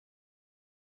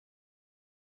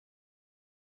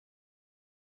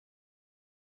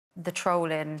the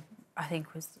trolling, I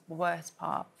think, was the worst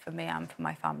part for me and for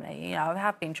my family. You know, I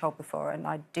have been trolled before and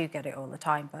I do get it all the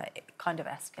time, but it kind of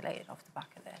escalated off the back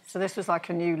of this. So this was like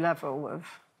a new level of...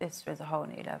 This was a whole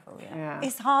new level, yeah.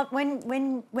 It's hard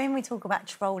when we talk about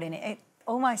trolling, it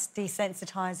almost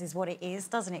desensitised what it is,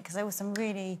 doesn't it? Because there were some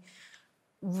really,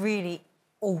 really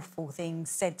awful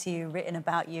things said to you, written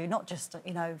about you, not just,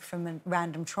 you know, from a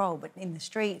random troll, but in the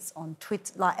streets, on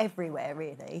Twitter, like everywhere,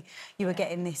 really. You were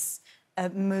getting this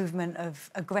movement of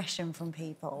aggression from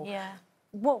people. Yeah.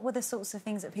 What were the sorts of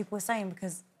things that people were saying?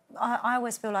 Because I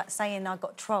always feel like saying I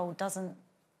got trolled doesn't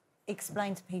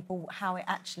explain to people how it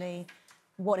actually...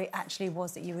 what it actually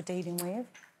was that you were dealing with.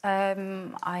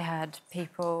 I had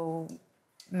people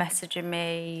messaging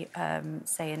me,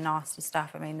 saying nasty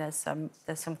stuff. I mean, there's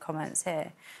some comments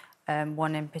here.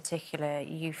 One in particular,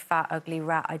 "You fat, ugly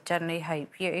rat, I generally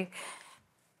hope you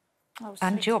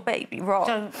and your baby rot."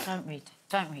 Don't read it.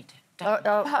 Don't read it.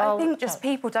 I think just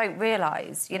people don't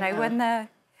realise, you know,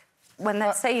 when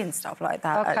they're saying stuff like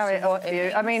that. I'll carry it on for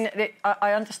you. I mean,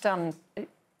 I understand...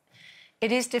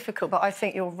 It is difficult, but I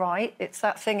think you're right. It's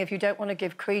that thing, if you don't want to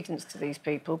give credence to these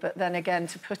people, but then again,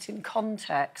 to put in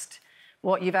context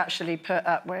what you've actually put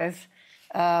up with,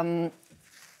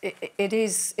 it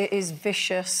is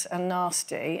vicious and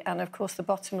nasty. And, of course, the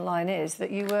bottom line is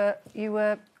that you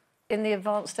were in the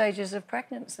advanced stages of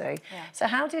pregnancy. Yeah. So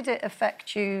how did it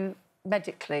affect you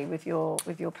medically with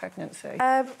your pregnancy?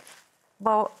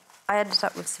 Well, I ended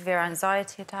up with severe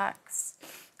anxiety attacks.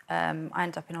 I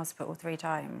ended up in hospital 3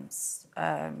 times,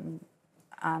 and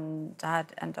I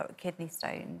ended up with kidney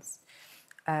stones.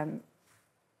 And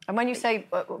when you say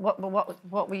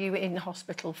what were you in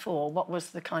hospital for? What was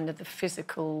the kind of the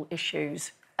physical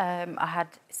issues? I had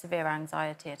severe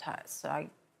anxiety attacks. So I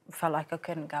felt like I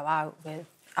couldn't go out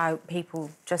without people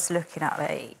just looking at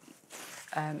me,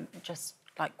 just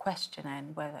like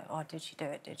questioning whether, oh, did she do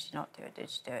it? Did she not do it? Did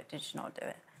she do it? Did she not do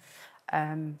it?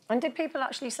 And did people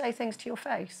actually say things to your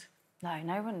face? No,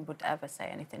 no one would ever say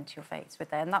anything to your face,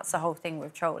 would they? And that's the whole thing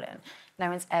with trolling. No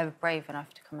one's ever brave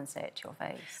enough to come and say it to your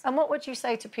face. And what would you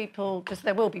say to people, because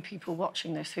there will be people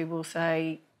watching this who will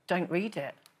say, don't read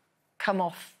it, come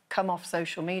off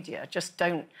social media, just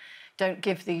don't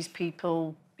give these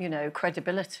people, you know,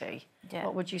 credibility. Yeah.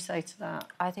 What would you say to that?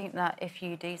 I think that if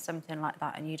you do something like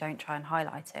that and you don't try and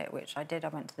highlight it, which I did, I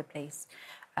went to the police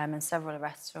and several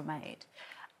arrests were made,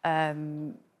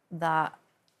 that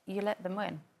you let them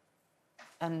win.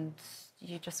 And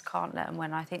you just can't let them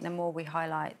win. I think the more we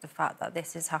highlight the fact that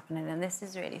this is happening and this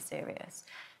is really serious,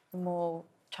 the more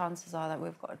chances are that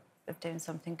we've got of doing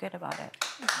something good about it.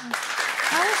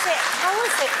 How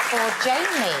was it for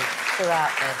Jamie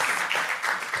throughout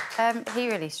this? He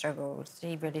really struggled.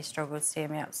 He really struggled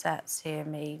seeing me upset, seeing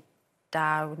me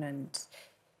down,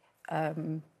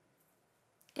 and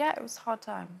yeah, it was a hard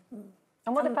time.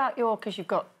 And what about because you've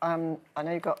got, I know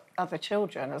you've got other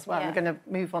children as well. Yeah. We're going to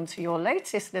move on to your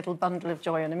latest little bundle of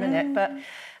joy in a minute.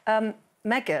 But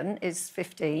Megan is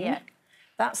 15. Yeah.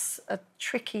 That's a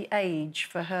tricky age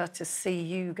for her to see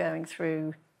you going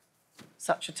through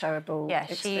such a terrible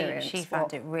experience. She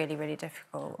found it really, really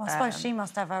difficult. Well, I suppose she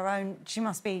must have her own... She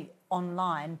must be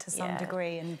online to some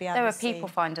degree and be able to There were people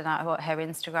finding out what her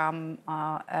Instagram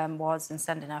was and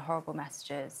sending her horrible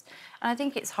messages. And I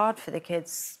think it's hard for the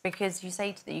kids because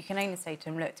you can only say to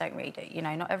them, look, don't read it. You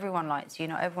know, not everyone likes you,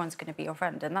 not everyone's going to be your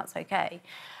friend, and that's OK.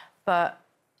 But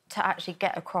to actually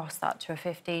get across that to a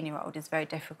 15-year-old is very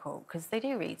difficult because they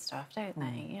do read stuff, don't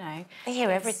they? You know, they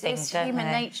hear everything. It's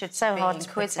human nature to be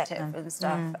inquisitive and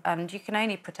stuff, and you can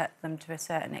only protect them to a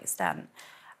certain extent.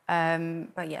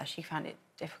 But yeah, she found it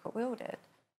difficult. We all did.